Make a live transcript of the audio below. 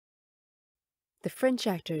The French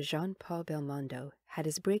actor Jean-Paul Belmondo had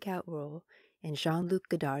his breakout role in Jean-Luc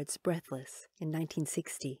Godard's Breathless in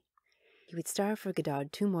 1960. He would star for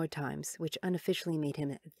Godard 2 more times, which unofficially made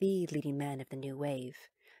him the leading man of the new wave,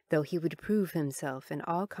 though he would prove himself in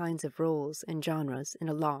all kinds of roles and genres in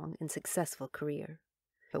a long and successful career.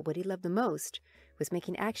 But what he loved the most was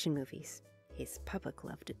making action movies. His public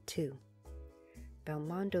loved it too.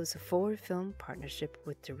 Belmondo's 4-film partnership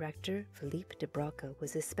with director Philippe de Broca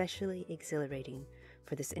was especially exhilarating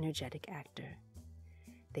for this energetic actor.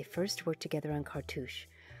 They first worked together on Cartouche,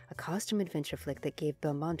 a costume adventure flick that gave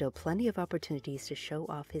Belmondo plenty of opportunities to show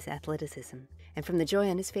off his athleticism, and from the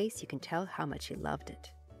joy on his face you can tell how much he loved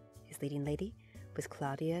it. His leading lady was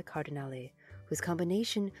Claudia Cardinale, whose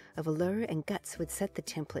combination of allure and guts would set the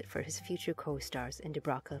template for his future co-stars in de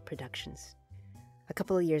Broca productions. A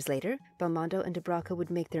couple of years later, Belmondo and de Broca would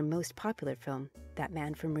make their most popular film, That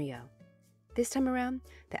Man from Rio. This time around,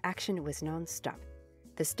 the action was non-stop.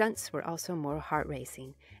 The stunts were also more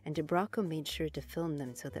heart-racing, and de Broca made sure to film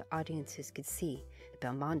them so that audiences could see that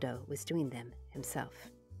Belmondo was doing them himself.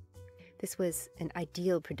 This was an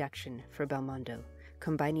ideal production for Belmondo,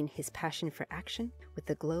 combining his passion for action with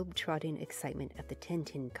the globe-trotting excitement of the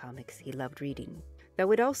Tintin comics he loved reading,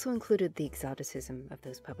 though it also included the exoticism of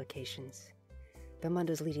those publications.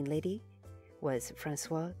 Belmondo's leading lady was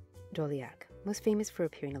Françoise Doliac, most famous for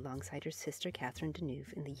appearing alongside her sister Catherine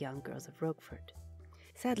Deneuve in The Young Girls of Roquefort.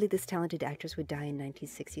 Sadly, this talented actress would die in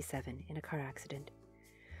 1967 in a car accident.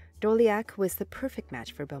 Doliac was the perfect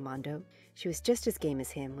match for Belmondo. She was just as game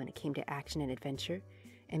as him when it came to action and adventure,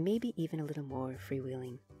 and maybe even a little more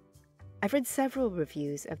freewheeling. I've read several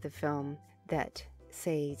reviews of the film that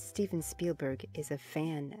say Steven Spielberg is a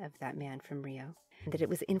fan of That Man from Rio, and that it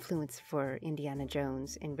was influence for Indiana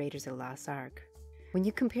Jones in Raiders of the Lost Ark. When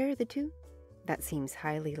you compare the two, that seems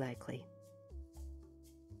highly likely.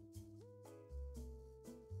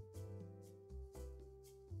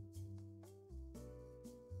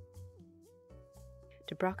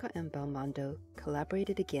 De Broca and Belmondo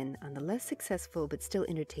collaborated again on the less successful but still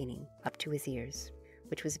entertaining Up to His Ears,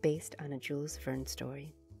 which was based on a Jules Verne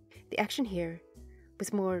story. The action here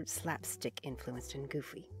was more slapstick influenced and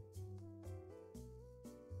goofy.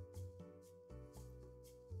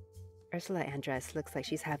 Ursula Andress looks like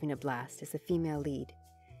she's having a blast as the female lead,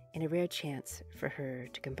 in a rare chance for her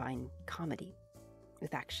to combine comedy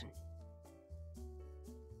with action.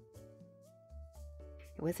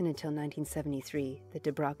 It wasn't until 1973 that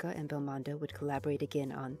de Broca and Belmondo would collaborate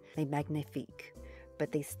again on Magnifique,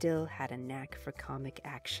 but they still had a knack for comic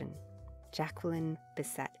action. Jacqueline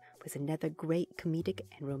Bisset was another great comedic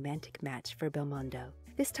and romantic match for Belmondo.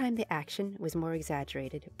 This time the action was more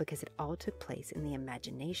exaggerated because it all took place in the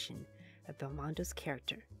imagination of Belmondo's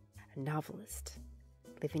character, a novelist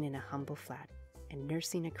living in a humble flat and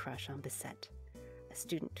nursing a crush on Bisset, a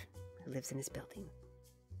student who lives in his building.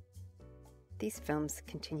 These films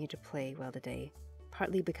continue to play well today,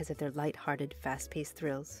 partly because of their light-hearted, fast-paced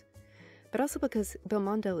thrills, but also because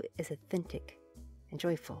Belmondo is authentic and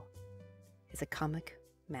joyful, is a comic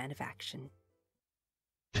man of action.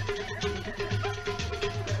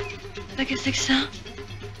 Qu'est-ce que c'est que ça?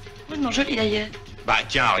 Vraiment joli d'ailleurs. Bah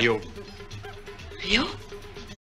tiens, Rio. Rio?